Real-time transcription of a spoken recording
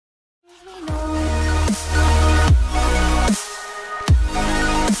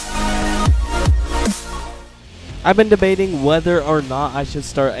I've been debating whether or not I should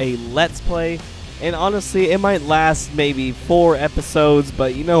start a Let's Play, and honestly, it might last maybe 4 episodes,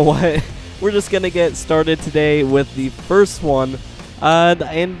 but you know what? We're just gonna get started today with the first one.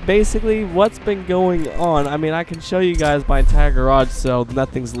 And basically, what's been going on, I mean, I can show you guys my entire garage so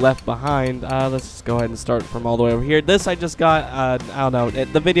nothing's left behind. Let's just go ahead and start from all the way over here. This I just got, I don't know,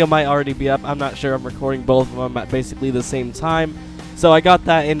 the video might already be up. I'm not sure. I'm recording both of them at basically the same time. So I got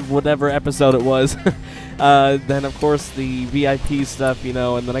that in whatever episode it was. Then, of course, the VIP stuff, you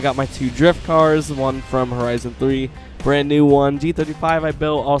know, and then I got my 2 drift cars, one from Horizon 3, brand new one. G35 I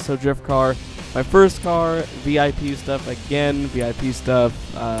built, also drift car. My first car, VIP stuff again, VIP stuff,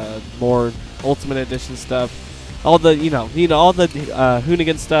 more Ultimate Edition stuff, all the, you know, all the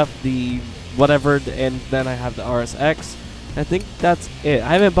Hoonigan stuff, the whatever, and then I have the RSX. I think that's it. I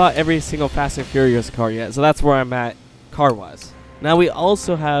haven't bought every single Fast and Furious car yet, so that's where I'm at car-wise. Now we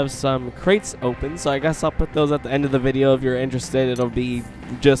also have some crates open, so I guess I'll put those at the end of the video. If you're interested, it'll be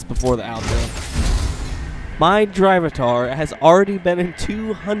just before the outro. My Drivatar has already been in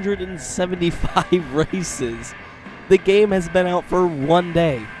 275 races. The game has been out for 1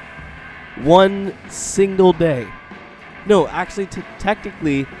 day. 1 single day. No, actually,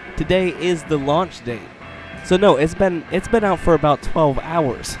 technically, today is the launch date. So no, it's been out for about 12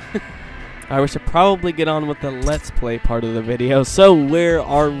 hours. Alright, we should probably get on with the Let's Play part of the video. So, where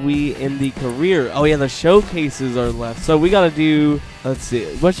are we in the career? Oh yeah, the showcases are left. So we gotta do, let's see,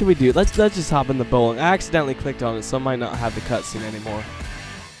 what should we do? Let's just hop in the bowling. I accidentally clicked on it, so I might not have the cutscene anymore.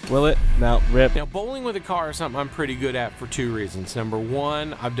 Will it? No, rip. Now, bowling with a car is something I'm pretty good at for 2 reasons. Number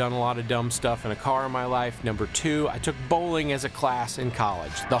 1, I've done a lot of dumb stuff in a car in my life. Number 2, I took bowling as a class in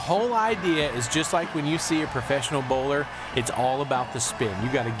college. The whole idea is just like when you see a professional bowler, it's all about the spin.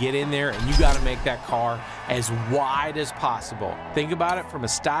 You got to get in there and you got to make that car as wide as possible. Think about it from a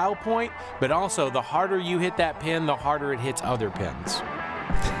style point, but also the harder you hit that pin, the harder it hits other pins.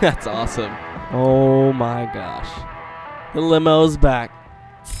 That's awesome. Oh my gosh. The limo's back.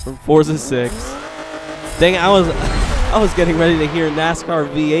 From Forza 6. Dang, I was getting ready to hear NASCAR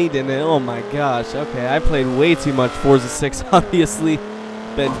V8 in it. Oh my gosh. Okay, I played way too much Forza 6, obviously.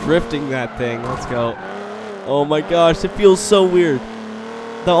 Been drifting that thing. Let's go. Oh my gosh, it feels so weird.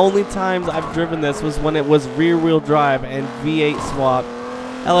 The only times I've driven this was when it was rear-wheel drive and V8 swap,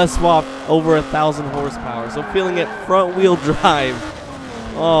 LS swap over 1,000 horsepower. So feeling it front-wheel drive.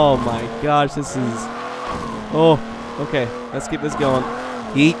 Oh my gosh, this is... Oh, okay, let's keep this going.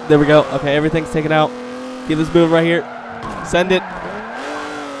 Yeet, there we go. Okay, everything's taken out. Keep this moving right here. Send it.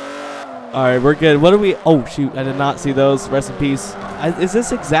 Alright, we're good. What are we... Oh, shoot. I did not see those. Rest in peace. Is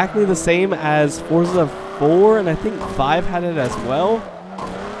this exactly the same as Forza 4? And I think 5 had it as well?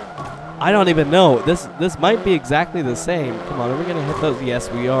 I don't even know. This might be exactly the same. Come on, are we going to hit those?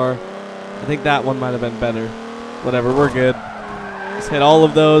 Yes, we are. I think that one might have been better. Whatever, we're good. Let's hit all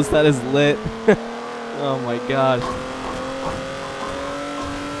of those. That is lit. Oh, my gosh.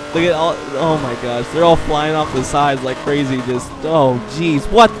 Look at all, oh my gosh, they're all flying off the sides like crazy, just, oh jeez,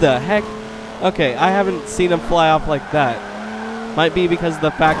 what the heck? Okay, I haven't seen them fly off like that. Might be because of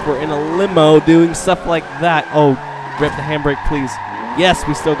the fact we're in a limo doing stuff like that. Oh, rip the handbrake, please. Yes,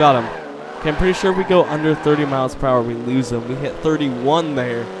 we still got them. Okay, I'm pretty sure if we go under 30 miles per hour, we lose them. We hit 31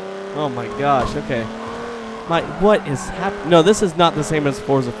 there. Oh my gosh, okay. What is happening? No, this is not the same as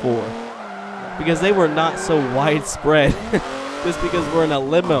Forza 4. Because they were not so widespread. Just because we're in a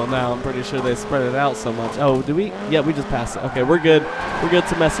limo now, I'm pretty sure they spread it out so much. Oh, do we? Yeah, we just passed it. Okay, we're good. We're good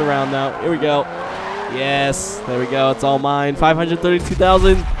to mess around now. Here we go. Yes, there we go. It's all mine.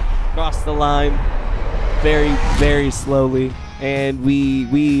 532,000. Cross the line. Very, very slowly. And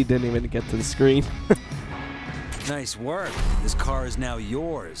we didn't even get to the screen. Nice work. This car is now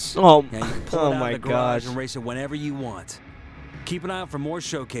yours. Oh, now you can pull oh it out my of the garage gosh. and race it whenever you want. Keep an eye out for more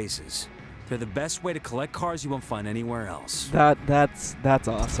showcases. They're the best way to collect cars you won't find anywhere else. That's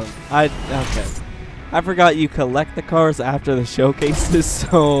awesome. Okay. I forgot you collect the cars after the showcases,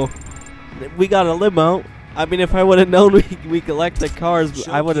 so we got a limo. I mean, if I would have known we collect the cars,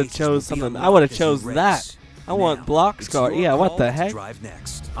 I would have chose something. I would have chose that. I want Block's car. Yeah, what the heck? Drive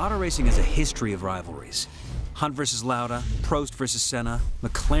next. Auto racing has a history of rivalries. Hunt versus Lauda, Prost versus Senna,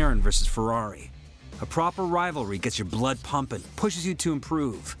 McLaren versus Ferrari. A proper rivalry gets your blood pumping, pushes you to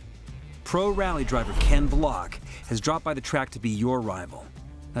improve. Pro rally driver Ken Block has dropped by the track to be your rival.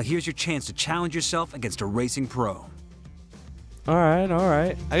 Now here's your chance to challenge yourself against a racing pro. Alright,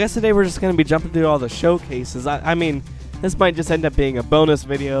 alright. I guess today we're just going to be jumping through all the showcases. I mean, this might just end up being a bonus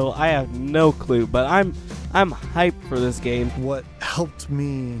video. I have no clue, but I'm hyped for this game. What helped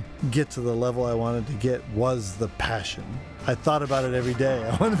me get to the level I wanted to get was the passion. I thought about it every day.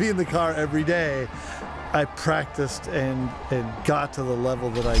 I want to be in the car every day. I practiced and got to the level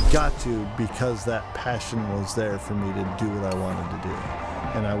that I got to because that passion was there for me to do what I wanted to do.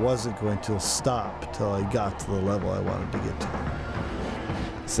 And I wasn't going to stop till I got to the level I wanted to get to.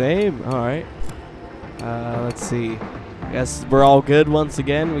 Same. All right. Let's see. I guess we're all good once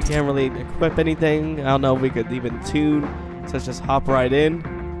again. We can't really equip anything. I don't know if we could even tune. So let's just hop right in.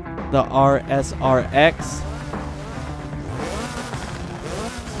 The RSRX.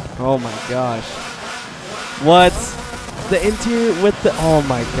 Oh my gosh. What? The interior with the... Oh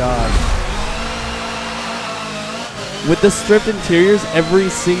my gosh. With the stripped interiors, every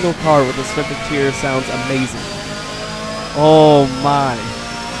single car with the stripped interior sounds amazing. Oh my.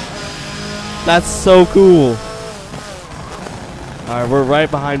 That's so cool. Alright, we're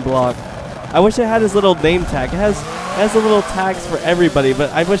right behind Block. I wish it had his little name tag. It has the little tags for everybody, but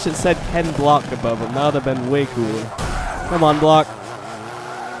I wish it said Ken Block above him. That would have been way cooler. Come on, Block.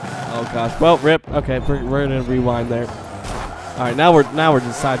 Oh gosh. Well, rip. Okay, we're gonna rewind there. All right, now we're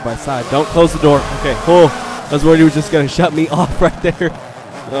just side by side. Don't close the door. Okay. Oh, I was worried he was just gonna shut me off right there.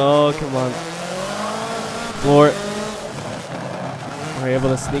 Oh, come on. Floor it. Are we able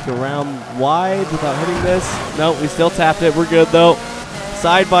to sneak around wide without hitting this? No, we still tapped it. We're good though.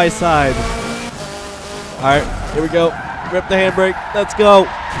 Side by side. All right, here we go. Rip the handbrake. Let's go.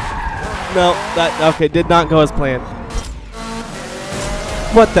 No, that okay. Did not go as planned.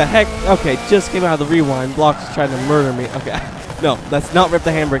 What the heck? Okay, just came out of the rewind. Block's trying to murder me. Okay, no, let's not rip the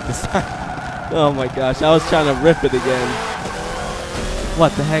handbrake this time. Oh my gosh, I was trying to rip it again.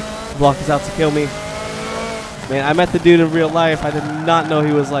 What the heck? Block is out to kill me. Man, I met the dude in real life. I did not know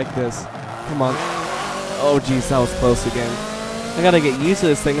he was like this. Come on. Oh jeez, that was close again. I gotta get used to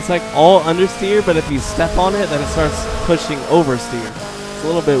this thing. It's like all understeer, but if you step on it, then it starts pushing oversteer. It's a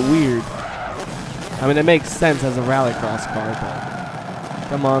little bit weird. I mean, it makes sense as a rallycross car, but...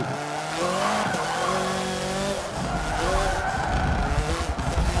 Come on.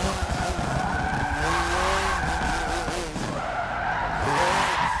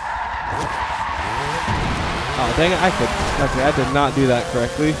 Oh, dang it, I could. Okay, I did not do that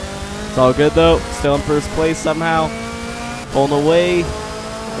correctly. It's all good, though. Still in first place somehow. Pulling away.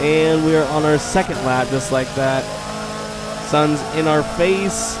 And we are on our second lap, just like that. Sun's in our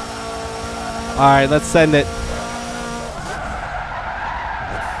face. All right, let's send it.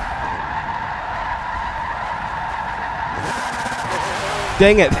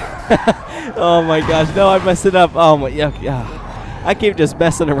 Dang it. Oh my gosh. No, I messed it up. Oh my, yeah. I keep just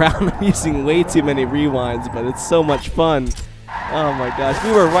messing around. I'm using way too many rewinds, but it's so much fun. Oh my gosh.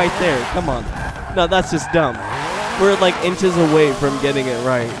 We were right there. Come on. No, that's just dumb. We're like inches away from getting it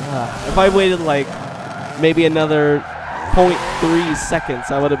right. If I waited like maybe another 0.3 seconds,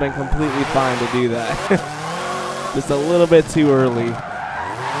 I would have been completely fine to do that. Just a little bit too early.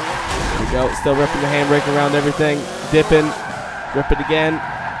 There we go. Still ripping the handbrake around everything. Dipping. Rip it again.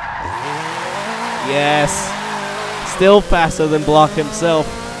 Yes. Still faster than Block himself.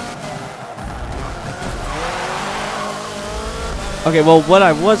 Okay, well, what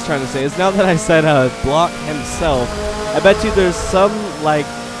I was trying to say is now that I said Block himself, I bet you there's some, like,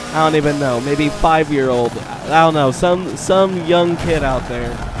 I don't even know, maybe 5-year-old, I don't know, some young kid out there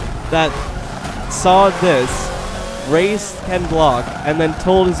that saw this, raced Ken Block, and then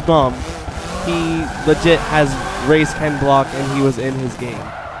told his mom he legit has raced Ken Block and he was in his game.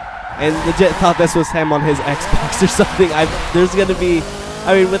 And legit thought this was him on his Xbox or something. There's going to be,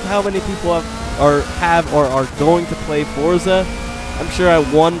 I mean, with how many people have or are going to play Forza, I'm sure at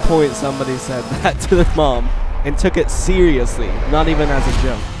one point somebody said that to their mom and took it seriously, not even as a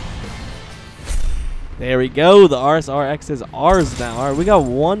joke. There we go. The RSRX is ours now. All right, we got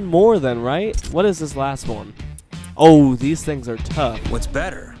one more then, right? What is this last one? Oh, these things are tough. What's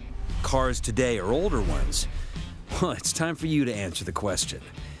better, cars today or older ones? Well, it's time for you to answer the question.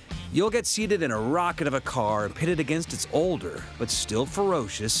 You'll get seated in a rocket of a car and pitted against its older, but still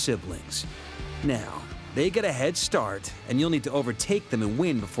ferocious siblings. Now, they get a head start, and you'll need to overtake them and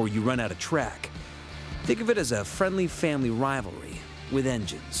win before you run out of track. Think of it as a friendly family rivalry with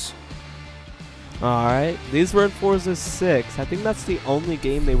engines. Alright, these were in Forza 6. I think that's the only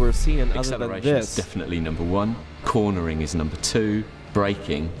game they were seeing other than Acceleration this. is definitely number 1. Cornering is number 2.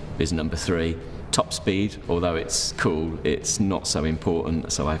 Braking is number 3. Top speed, although it's cool, it's not so important,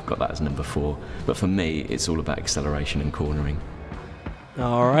 so I've got that as number 4. But for me, it's all about acceleration and cornering.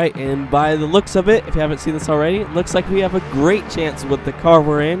 Alright, and by the looks of it, if you haven't seen this already, it looks like we have a great chance with the car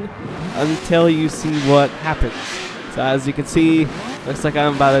we're in until you see what happens. So as you can see, looks like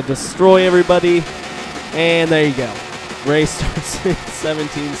I'm about to destroy everybody. And there you go. Race starts in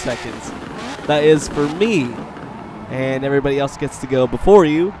 17 seconds. That is for me. And everybody else gets to go before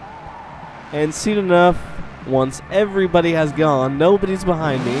you. And soon enough, once everybody has gone, nobody's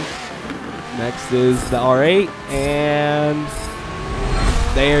behind me. Next is the R8, and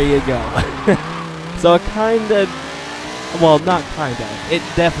there you go. So it kinda, well, not kinda, it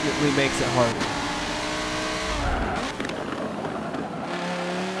definitely makes it harder.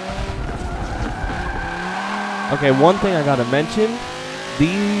 Okay, one thing I gotta mention,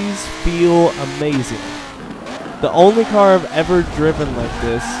 these feel amazing. The only car I've ever driven like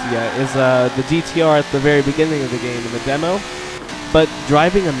this yet is the GTR at the very beginning of the game in the demo. But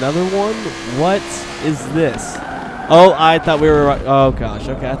driving another one, what is this? Oh, I thought we were, oh gosh,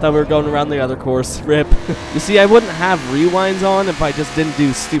 okay, I thought we were going around the other course. Rip. You see, I wouldn't have rewinds on if I just didn't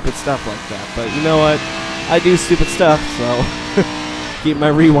do stupid stuff like that. But you know what? I do stupid stuff, so keep my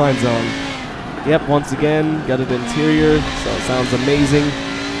rewinds on. Yep, once again, gutted interior, so it sounds amazing.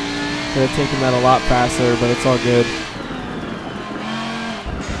 Could have taken that a lot faster, but it's all good.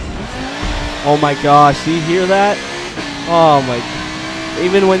 Oh my gosh, you hear that? Oh my,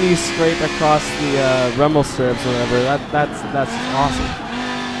 even when you scrape across the rumble strips or whatever, that's awesome.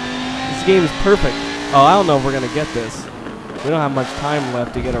 This game is perfect. Oh, I don't know if we're gonna get this. We don't have much time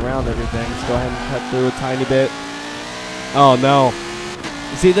left to get around everything. Let's go ahead and cut through a tiny bit. Oh no.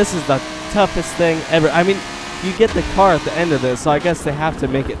 See, this is the toughest thing ever. I mean, you get the car at the end of this, so I guess they have to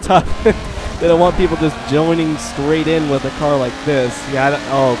make it tough. They don't want people just joining straight in with a car like this. Yeah,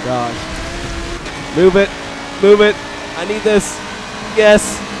 oh gosh. Move it. Move it. I need this.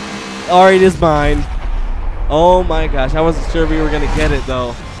 Yes. Alright, is mine. Oh my gosh. I wasn't sure we were going to get it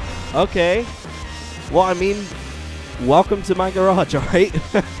though. Okay. Well, I mean, welcome to my garage, alright?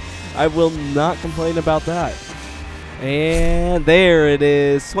 I will not complain about that. And there it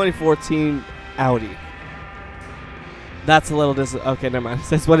is. 2014 Audi. That's a little okay, never mind.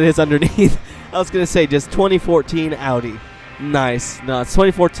 That's what it is underneath. I was going to say just 2014 Audi. Nice. No, it's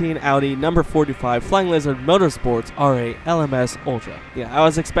 2014 Audi number 45 Flying Lizard Motorsports R8 LMS Ultra. Yeah, I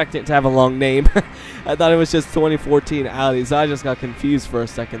was expecting it to have a long name. I thought it was just 2014 Audi, so I just got confused for a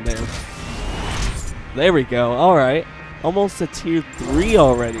second there. There we go. All right. Almost a tier 3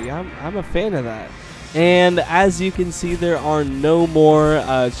 already. I'm a fan of that. And as you can see, there are no more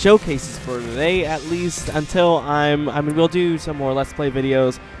showcases for today, at least until I mean, we'll do some more Let's Play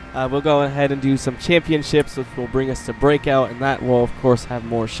videos. We'll go ahead and do some championships, which will bring us to Breakout, and that will, of course, have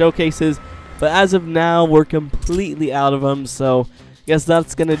more showcases. But as of now, we're completely out of them, so I guess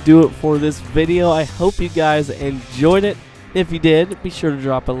that's going to do it for this video. I hope you guys enjoyed it. If you did, be sure to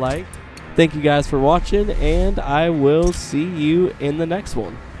drop a like. Thank you guys for watching, and I will see you in the next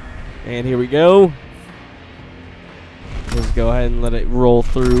one. And here we go. Let's go ahead and let it roll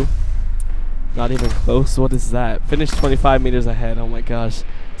through. Not even close. What is that? Finish 25 meters ahead. Oh my gosh.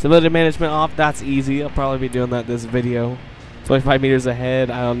 Stability management off. That's easy. I'll probably be doing that this video. 25 meters ahead.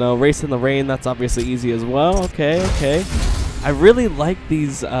 I don't know. Race in the rain. That's obviously easy as well. Okay, okay. I really like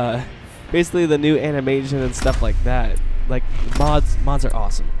these, basically the new animation and stuff like that. Like, mods are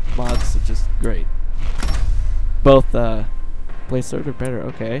awesome. Mods are just great. Both, play third or better.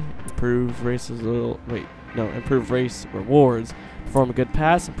 Okay. Improve races a little. Wait. No, improve race rewards. Perform a good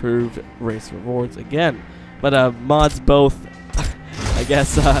pass, improve race rewards again. But mods both, I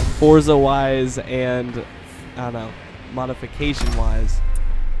guess, Forza-wise and, I don't know, modification-wise.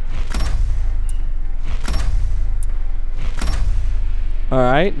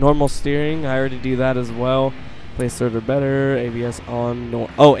 Alright, normal steering, I already do that as well. Place third or better, ABS on,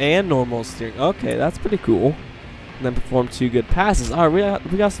 oh, and normal steering. Okay, that's pretty cool. And then perform 2 good passes. Alright,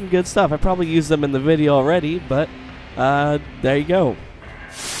 we got some good stuff. I probably used them in the video already, but there you go.